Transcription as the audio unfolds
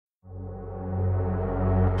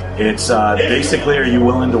It's basically, are you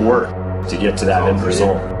willing to work to get to that end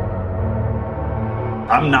result?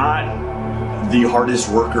 I'm not the hardest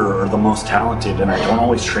worker or the most talented, and I don't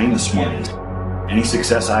always train the smartest. Any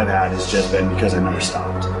success I've had has just been because I never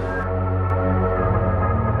stopped.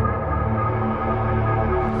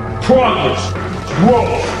 Progress,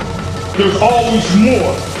 growth, there's always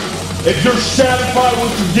more. If you're satisfied with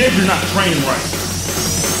what you did, you're not training right.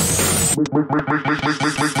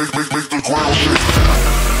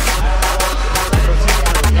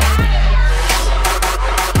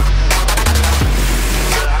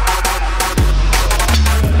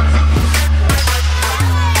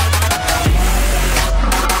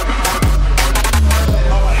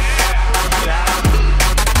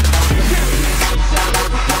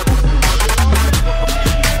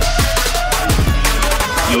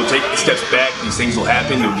 You'll take steps back, these things will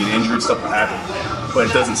happen, you'll get injured, stuff will happen. But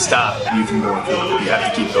it doesn't stop you from going forward. You have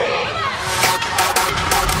to keep going.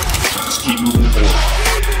 Just keep moving forward.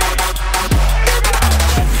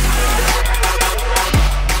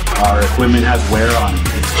 Our equipment has wear on it.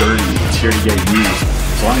 It's dirty. It's here to get used.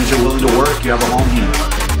 As long as you're willing to work, you have a home here.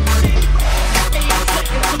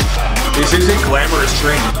 This isn't glamorous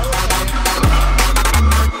training.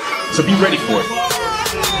 So be ready for it.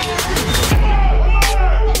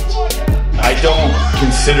 I don't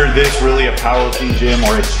consider this really a powerlifting gym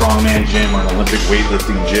or a strongman gym or an Olympic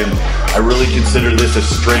weightlifting gym. I really consider this a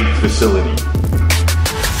strength facility.